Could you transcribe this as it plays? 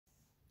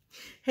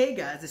Hey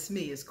guys, it's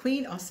me, it's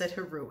Queen Onset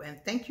Haru, and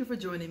thank you for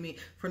joining me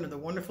for another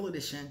wonderful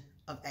edition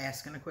of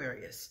Ask an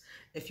Aquarius.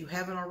 If you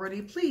haven't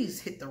already, please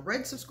hit the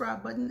red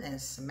subscribe button and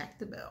smack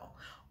the bell.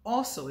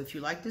 Also, if you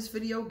like this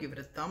video, give it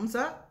a thumbs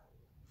up,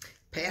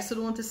 pass it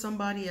on to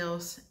somebody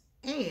else,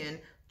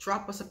 and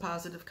drop us a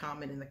positive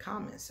comment in the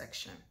comment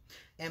section.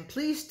 And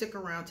please stick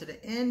around to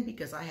the end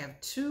because I have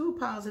 2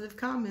 positive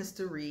comments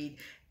to read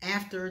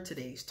after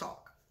today's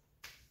talk.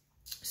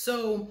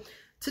 So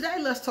today,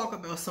 let's talk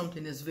about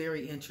something that's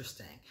very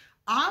interesting.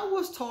 I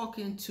was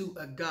talking to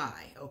a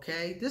guy,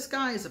 okay? This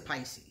guy is a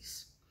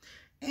Pisces,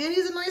 and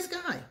he's a nice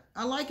guy.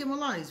 I like him a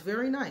lot. He's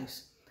very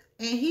nice.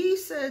 And he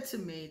said to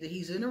me that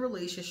he's in a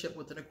relationship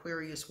with an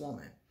Aquarius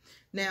woman.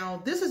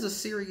 Now, this is a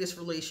serious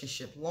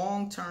relationship,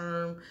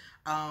 long-term.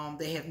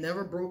 They have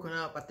never broken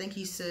up. I think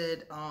he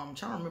said, I'm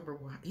trying to remember,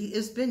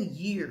 it's been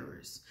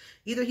years.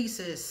 Either he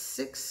says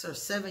 6 or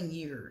 7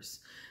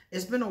 years.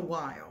 It's been a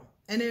while.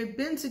 And they've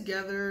been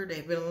together.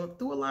 They've been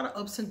through a lot of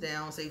ups and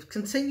downs. They've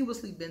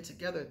continuously been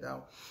together,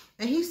 though.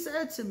 And he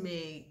said to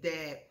me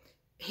that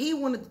he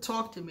wanted to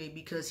talk to me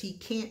because he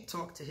can't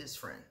talk to his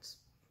friends.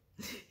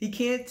 He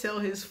can't tell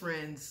his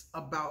friends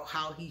about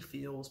how he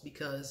feels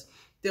because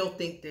they'll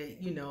think that,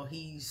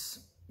 he's,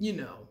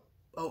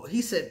 oh,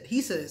 he said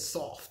it's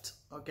soft,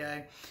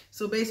 okay?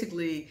 So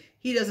basically,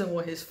 he doesn't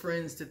want his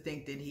friends to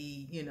think that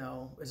he,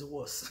 is a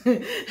wuss,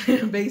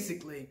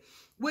 basically.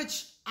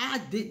 Which I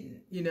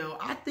didn't,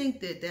 I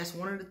think that that's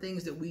one of the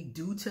things that we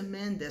do to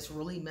men that's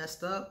really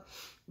messed up.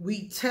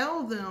 We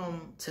tell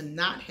them to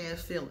not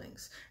have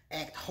feelings,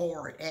 act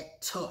hard,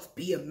 act tough,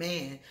 be a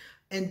man.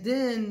 And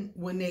then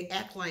when they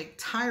act like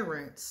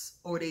tyrants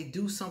or they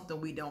do something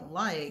we don't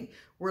like,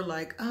 we're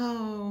like,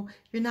 oh,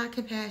 you're not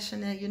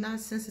compassionate, you're not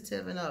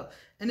sensitive enough.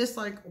 And it's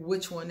like,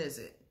 which one is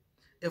it?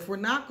 If we're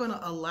not going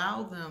to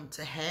allow them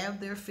to have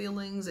their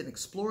feelings and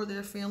explore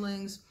their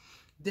feelings,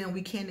 then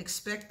we can't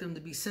expect them to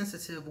be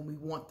sensitive when we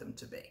want them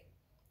to be.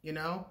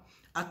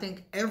 I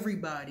think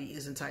everybody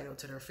is entitled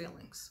to their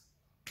feelings.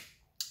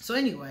 So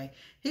anyway,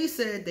 he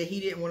said that he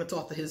didn't want to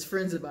talk to his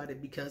friends about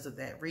it because of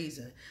that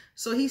reason.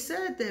 So he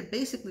said that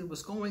basically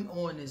what's going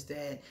on is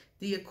that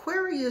the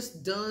Aquarius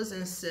does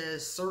and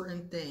says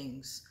certain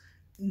things,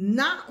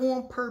 not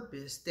on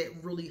purpose,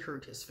 that really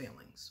hurt his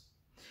feelings.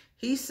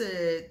 He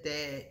said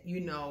that,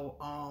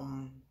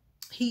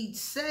 he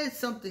said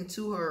something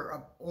to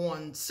her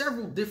on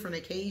several different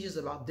occasions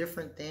about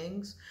different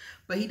things,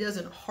 but he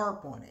doesn't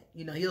harp on it.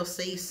 He'll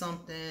say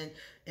something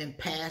in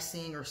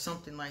passing or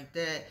something like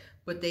that,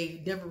 but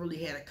they never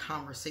really had a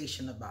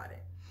conversation about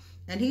it.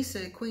 And he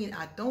said, Queen,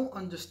 I don't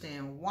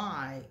understand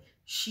why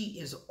she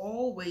is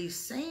always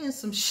saying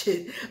some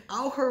shit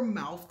out her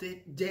mouth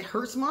that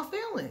hurts my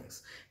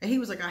feelings. And he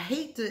was like, I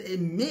hate to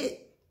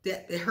admit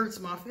that it hurts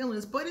my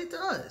feelings, but it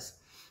does.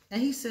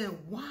 And he said,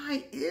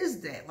 why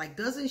is that? Like,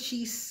 doesn't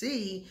she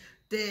see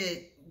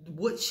that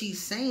what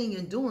she's saying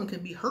and doing can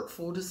be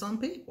hurtful to some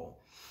people?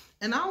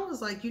 And I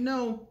was like,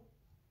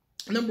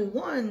 number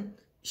one,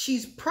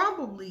 she's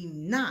probably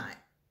not.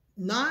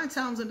 9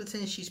 times out of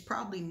 10, she's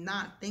probably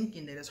not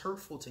thinking that it's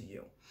hurtful to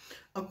you.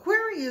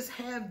 Aquarius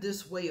have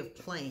this way of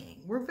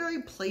playing. We're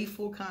very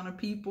playful kind of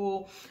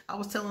people. I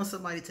was telling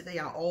somebody today,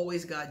 I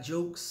always got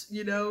jokes,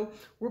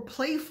 We're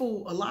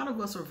playful. A lot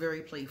of us are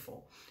very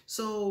playful.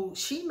 So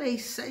she may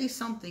say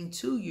something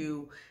to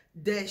you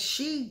that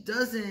she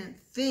doesn't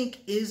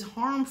think is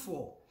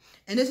harmful.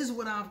 And this is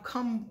what I've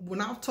come,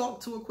 when I've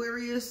talked to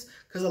Aquarius,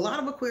 because a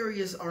lot of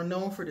Aquarius are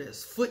known for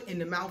this. Foot in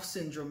the mouth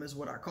syndrome is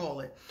what I call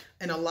it.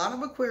 And a lot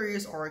of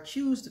Aquarius are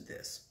accused of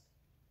this.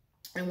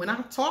 And when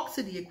I talk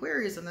to the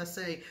Aquarius and I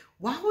say,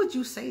 why would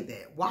you say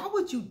that? Why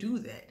would you do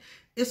that?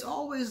 It's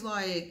always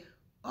like,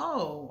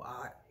 oh,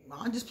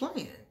 I'm just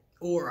playing.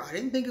 Or I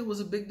didn't think it was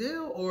a big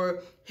deal.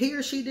 Or he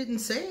or she didn't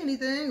say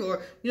anything.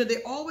 Or,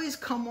 they always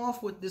come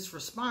off with this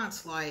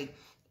response like,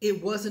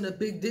 it wasn't a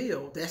big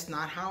deal. That's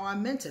not how I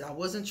meant it. I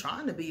wasn't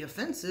trying to be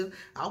offensive.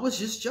 I was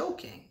just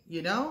joking,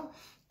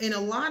 And a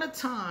lot of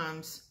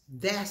times,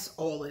 that's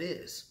all it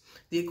is.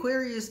 The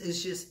Aquarius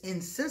is just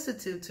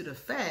insensitive to the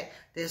fact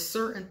that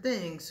certain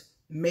things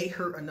may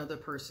hurt another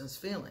person's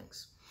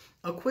feelings.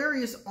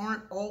 Aquarius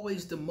aren't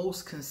always the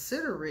most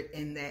considerate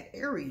in that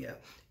area,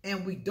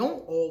 and we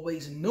don't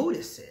always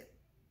notice it.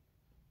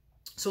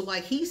 So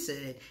like he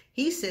said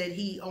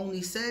he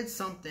only said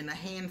something a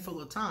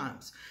handful of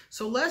times.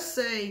 So let's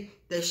say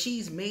that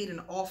she's made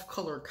an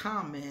off-color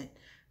comment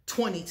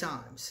 20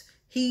 times.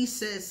 He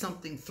said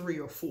something 3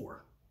 or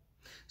 4.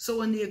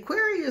 So in the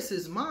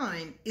Aquarius's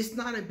mind, it's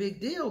not a big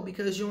deal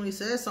because you only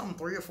said something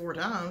 3 or 4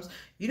 times.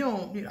 I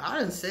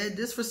done said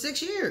this for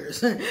 6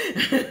 years,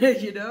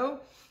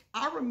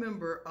 I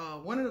remember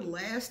one of the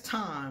last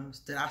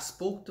times that I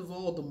spoke to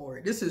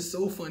Voldemort. This is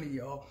so funny,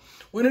 y'all.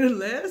 One of the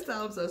last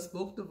times I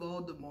spoke to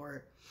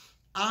Voldemort,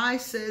 I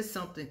said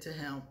something to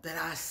him that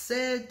I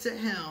said to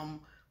him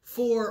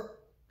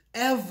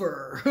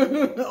forever.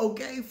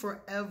 Okay,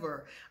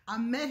 forever. I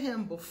met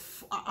him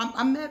before.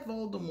 I met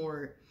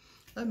Voldemort.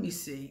 Let me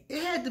see.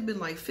 It had to have been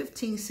like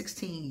 15,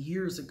 16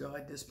 years ago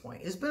at this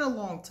point. It's been a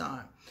long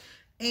time.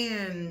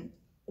 And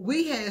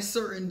we had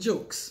certain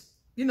jokes.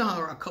 You know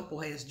how a couple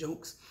has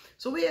jokes.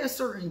 So we had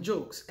certain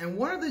jokes. And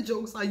one of the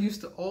jokes I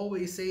used to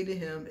always say to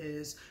him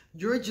is,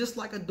 you're just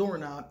like a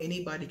doorknob.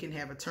 Anybody can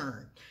have a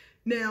turn.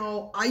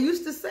 Now, I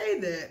used to say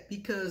that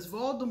because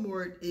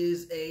Voldemort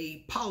is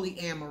a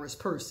polyamorous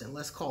person.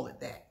 Let's call it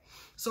that.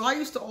 So I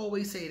used to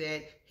always say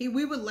that.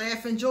 We would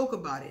laugh and joke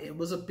about it. It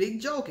was a big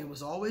joke. It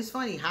was always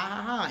funny. Ha,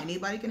 ha, ha.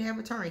 Anybody can have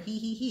a turn.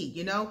 He,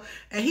 you know?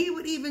 And he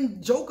would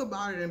even joke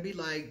about it and be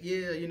like,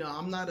 yeah, you know,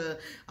 I'm not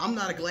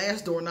a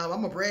glass doorknob.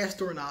 I'm a brass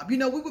doorknob. You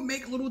know, we would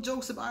make little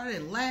jokes about it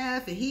and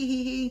laugh and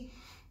he.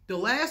 The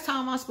last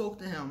time I spoke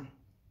to him,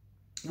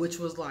 which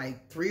was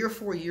like 3 or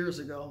 4 years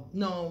ago.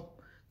 No,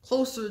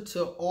 closer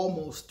to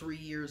almost 3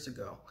 years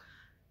ago.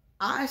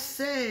 I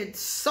said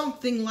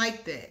something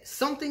like that.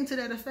 Something to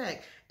that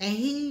effect. And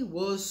he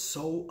was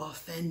so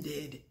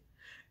offended.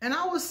 And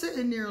I was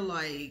sitting there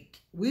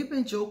like, we've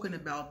been joking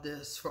about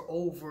this for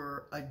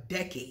over a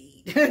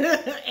decade.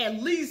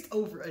 At least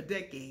over a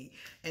decade.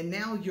 And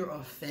now you're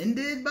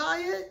offended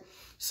by it?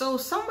 So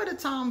some of the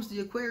times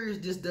the Aquarius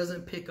just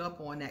doesn't pick up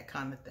on that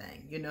kind of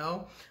thing, you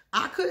know?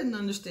 I couldn't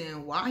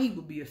understand why he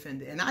would be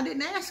offended. And I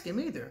didn't ask him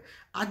either.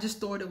 I just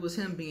thought it was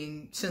him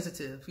being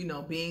sensitive, you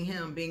know, being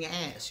him, being an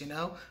ass, you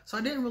know? So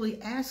I didn't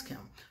really ask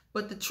him.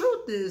 But the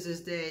truth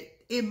is that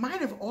it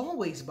might have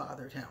always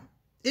bothered him.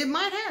 It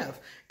might have.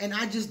 And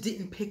I just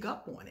didn't pick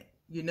up on it.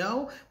 You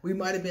know, we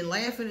might have been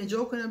laughing and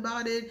joking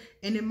about it,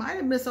 and it might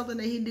have been something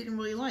that he didn't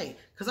really like.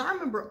 Because I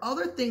remember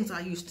other things I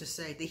used to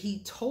say that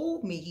he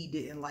told me he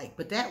didn't like,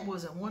 but that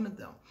wasn't one of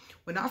them.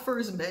 When I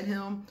first met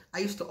him, I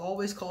used to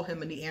always call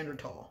him a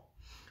Neanderthal.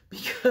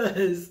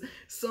 Because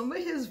some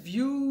of his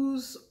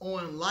views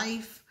on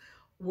life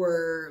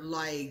were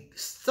like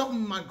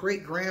something my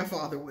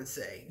great-grandfather would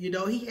say. You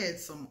know, he had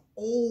some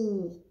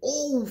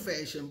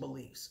old-fashioned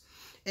beliefs.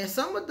 And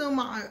some of them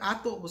I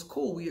thought was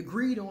cool. We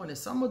agreed on, and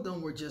some of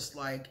them were just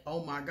like,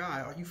 oh my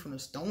God, are you from the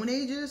Stone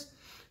Ages?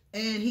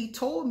 And he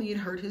told me it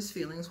hurt his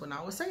feelings when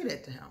I would say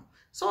that to him.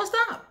 So I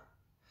stopped.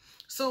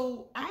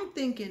 So I'm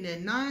thinking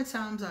that 9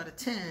 times out of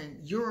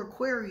 10, your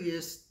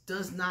Aquarius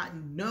does not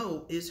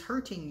know it's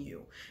hurting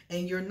you.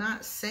 And you're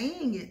not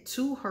saying it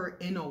to her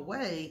in a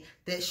way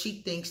that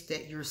she thinks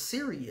that you're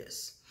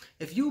serious.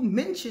 If you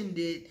mentioned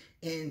it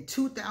in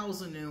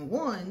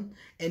 2001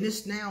 and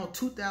it's now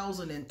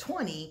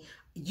 2020,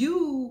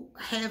 you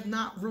have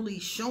not really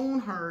shown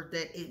her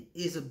that it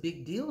is a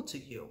big deal to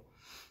you.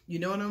 You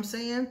know what I'm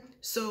saying?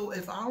 So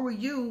if I were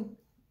you,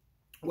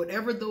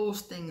 whatever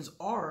those things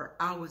are,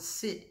 I would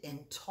sit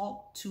and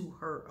talk to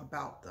her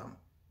about them.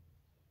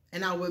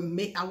 And I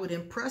would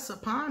impress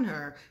upon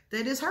her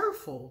that it's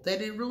hurtful,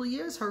 that it really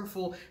is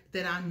hurtful,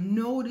 that I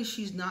know that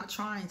she's not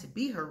trying to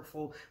be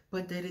hurtful,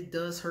 but that it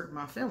does hurt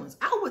my feelings.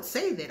 I would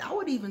say that. I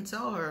would even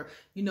tell her,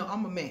 you know,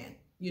 I'm a man.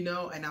 You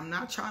know, and I'm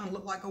not trying to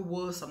look like a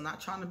wuss. I'm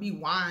not trying to be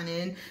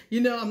whining.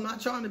 You know, I'm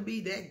not trying to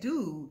be that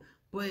dude.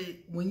 But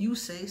when you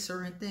say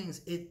certain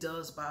things, it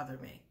does bother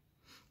me.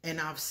 And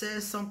I've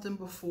said something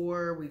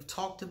before. We've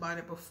talked about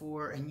it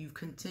before. And you've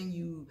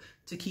continued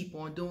to keep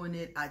on doing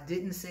it. I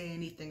didn't say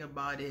anything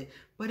about it.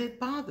 But it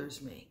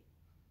bothers me.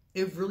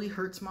 It really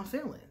hurts my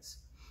feelings.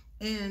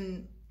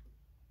 And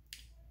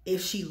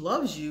if she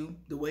loves you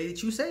the way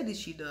that you say that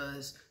she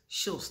does,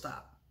 she'll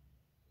stop.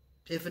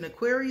 If an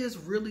Aquarius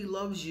really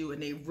loves you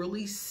and they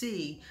really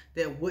see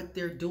that what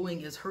they're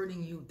doing is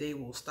hurting you, they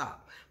will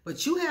stop.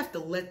 But you have to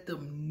let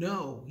them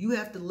know. You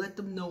have to let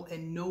them know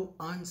in no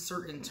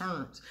uncertain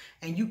terms.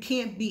 And you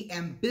can't be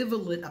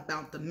ambivalent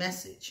about the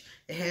message.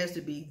 It has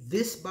to be,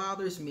 this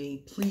bothers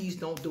me. Please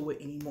don't do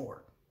it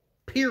anymore.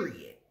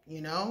 Period.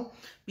 You know?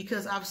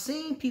 Because I've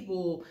seen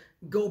people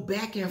go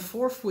back and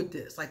forth with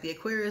this. Like the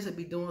Aquarius would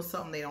be doing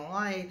something they don't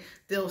like.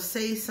 They'll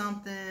say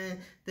something.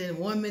 Then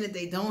 1 minute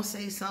they don't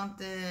say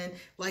something.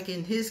 Like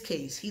in his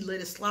case, he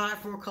let it slide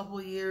for a couple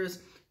of years.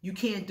 You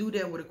can't do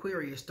that with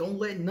Aquarius. Don't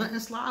let nothing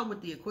slide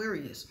with the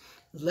Aquarius.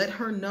 Let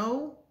her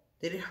know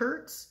that it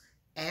hurts.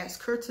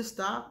 Ask her to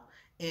stop.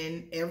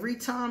 And every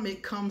time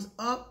it comes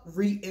up,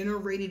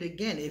 reiterate it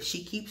again. If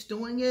she keeps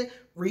doing it,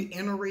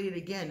 reiterate it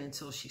again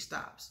until she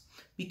stops.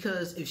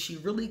 Because if she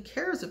really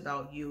cares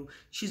about you,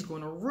 she's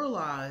going to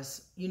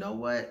realize, you know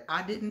what?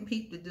 I didn't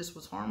peep that this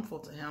was harmful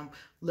to him.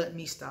 Let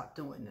me stop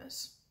doing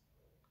this.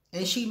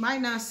 And she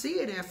might not see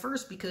it at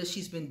first because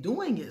she's been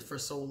doing it for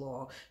so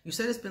long. You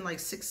said it's been like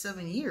 6,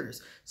 7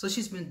 years. So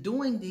she's been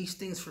doing these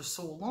things for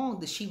so long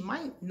that she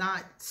might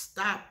not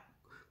stop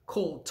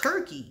cold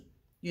turkey.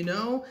 You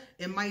know,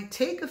 it might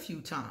take a few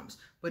times.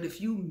 But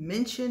if you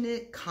mention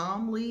it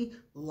calmly,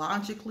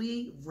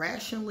 logically,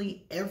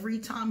 rationally, every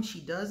time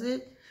she does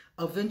it,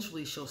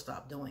 eventually she'll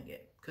stop doing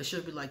it. Because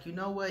she'll be like, you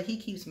know what? He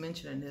keeps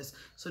mentioning this,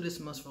 so this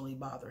must really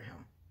bother him.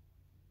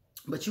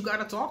 But you got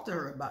to talk to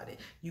her about it.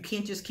 You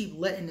can't just keep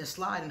letting it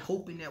slide and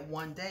hoping that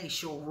one day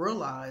she'll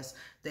realize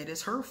that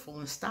it's hurtful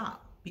and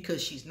stop.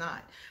 Because she's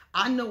not.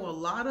 I know a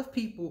lot of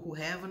people who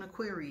have an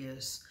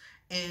Aquarius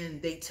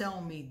and they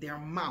tell me their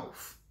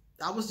mouth,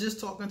 I was just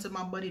talking to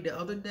my buddy the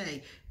other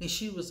day, and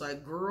she was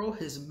like, girl,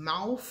 his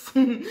mouth.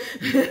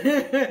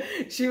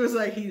 She was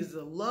like, he's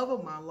the love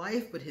of my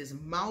life, but his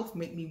mouth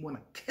make me want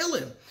to kill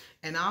him.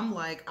 And I'm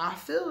like, I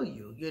feel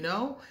you, you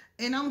know?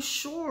 And I'm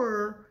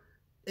sure,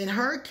 in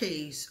her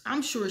case,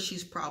 I'm sure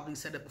she's probably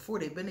said it before.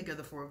 They've been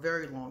together for a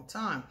very long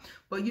time.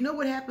 But you know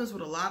what happens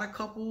with a lot of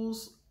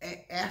couples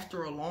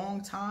after a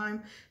long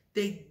time?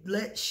 They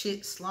let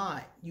shit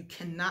slide. You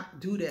cannot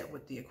do that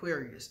with the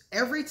Aquarius.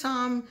 Every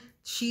time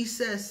she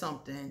says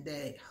something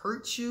that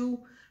hurts you,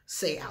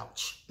 say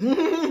ouch.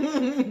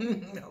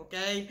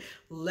 Okay?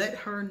 Let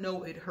her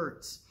know it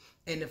hurts.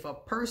 And if a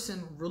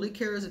person really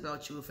cares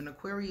about you, if an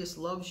Aquarius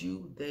loves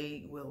you,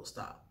 they will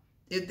stop.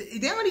 If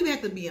they don't even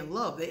have to be in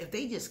love. If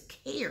they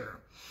just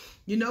care.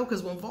 You know,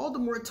 because when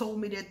Voldemort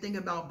told me that thing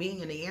about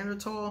being a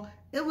Neanderthal,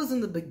 it was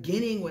in the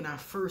beginning when I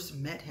first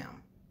met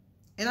him.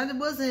 And I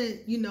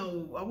wasn't, you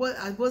know,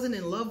 I wasn't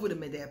in love with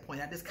him at that point.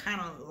 I just kind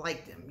of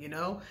liked him, you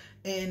know.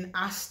 And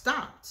I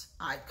stopped.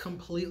 I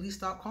completely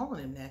stopped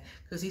calling him that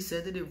because he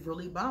said that it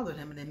really bothered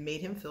him and it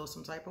made him feel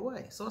some type of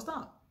way. So I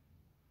stopped.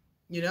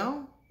 You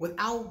know,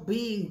 without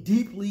being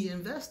deeply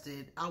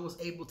invested, I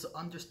was able to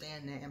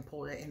understand that and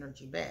pull that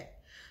energy back.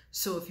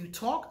 So if you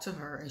talk to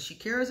her and she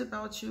cares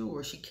about you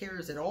or she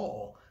cares at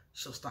all,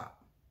 she'll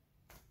stop.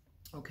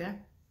 Okay?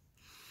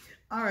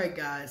 All right,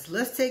 guys,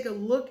 let's take a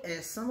look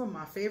at some of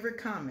my favorite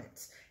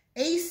comments.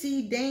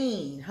 AC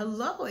Dane,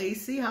 hello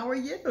AC, how are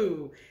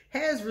you?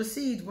 Has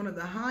received one of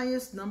the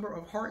highest number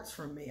of hearts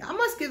from me. I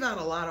must give out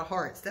a lot of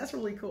hearts. That's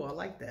really cool. I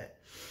like that.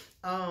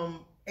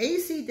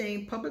 AC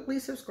Dane publicly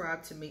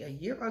subscribed to me a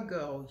year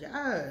ago.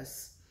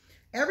 Yes.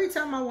 Every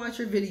time I watch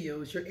your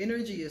videos, your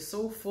energy is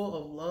so full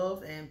of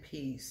love and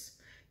peace.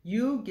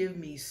 You give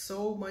me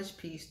so much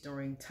peace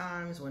during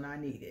times when I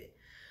need it.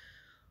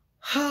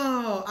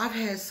 Oh, I've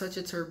had such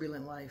a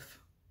turbulent life.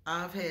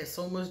 I've had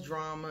so much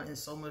drama and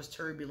so much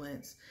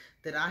turbulence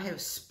that I have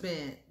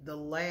spent the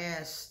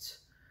last,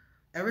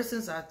 ever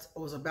since I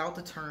was about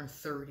to turn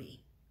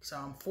 30. So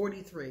I'm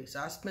 43. So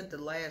I spent the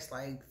last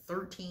like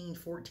 13,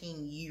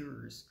 14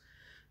 years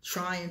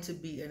trying to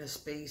be in a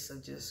space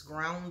of just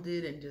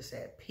grounded and just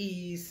at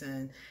peace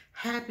and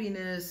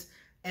happiness.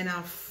 And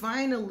I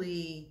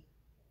finally,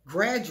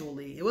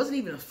 gradually, it wasn't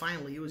even a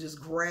finally, it was just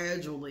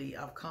gradually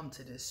I've come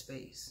to this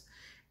space.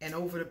 And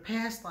over the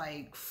past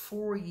like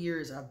 4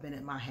 years, I've been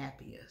at my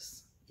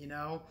happiest, you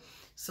know?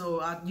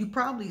 So you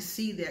probably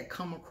see that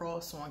come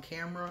across on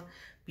camera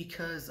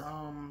because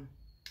I'm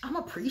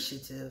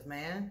appreciative,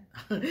 man.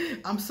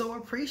 I'm so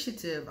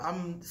appreciative.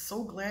 I'm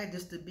so glad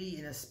just to be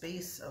in a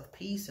space of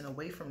peace and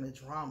away from the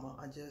drama.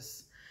 I'm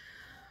just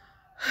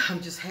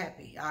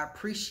happy. I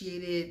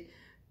appreciate it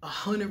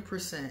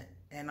 100%.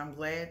 And I'm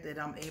glad that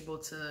I'm able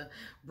to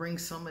bring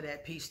some of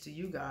that peace to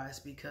you guys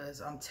because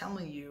I'm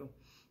telling you,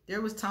 there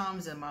was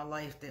times in my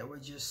life that were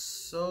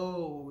just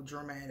so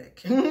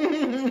dramatic.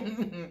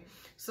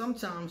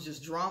 Sometimes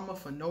just drama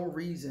for no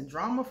reason.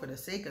 Drama for the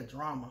sake of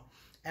drama.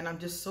 And I'm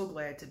just so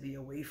glad to be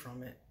away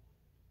from it.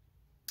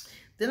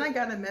 Then I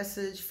got a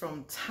message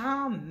from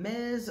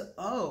Tomez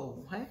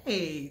O.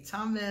 Hey,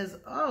 Tomez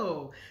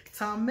O.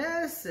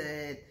 Tomez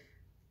said,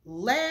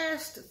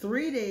 last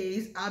 3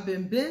 days, I've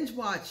been binge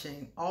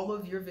watching all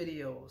of your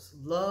videos.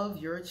 Love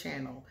your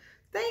channel.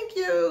 Thank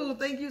you.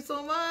 Thank you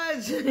so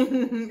much.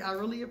 I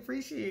really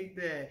appreciate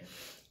that.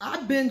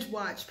 I binge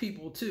watch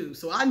people too,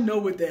 so I know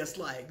what that's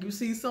like. You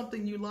see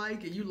something you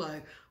like and you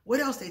like,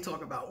 what else they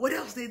talk about? What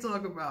else they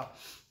talk about?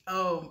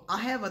 I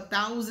have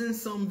 1,000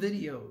 some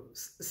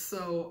videos.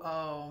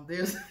 So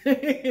there's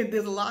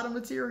there's a lot of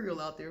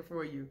material out there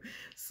for you.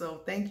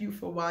 So thank you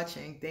for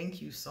watching.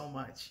 Thank you so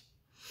much.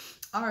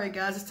 All right,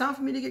 guys, it's time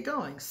for me to get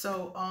going.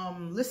 So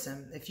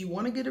listen, if you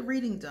want to get a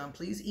reading done,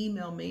 please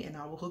email me and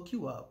I will hook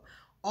you up.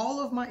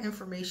 All of my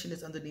information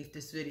is underneath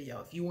this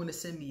video. If you want to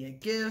send me a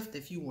gift,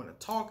 if you want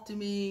to talk to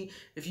me,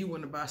 if you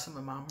want to buy some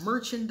of my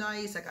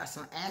merchandise, I got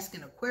some Ask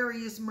an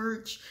Aquarius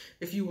merch.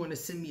 If you want to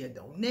send me a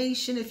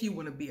donation, if you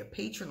want to be a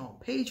patron on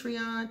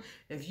Patreon,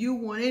 if you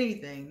want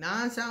anything,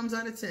 9 times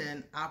out of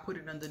 10, I'll put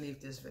it underneath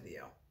this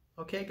video.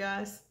 Okay,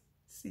 guys?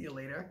 See you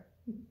later.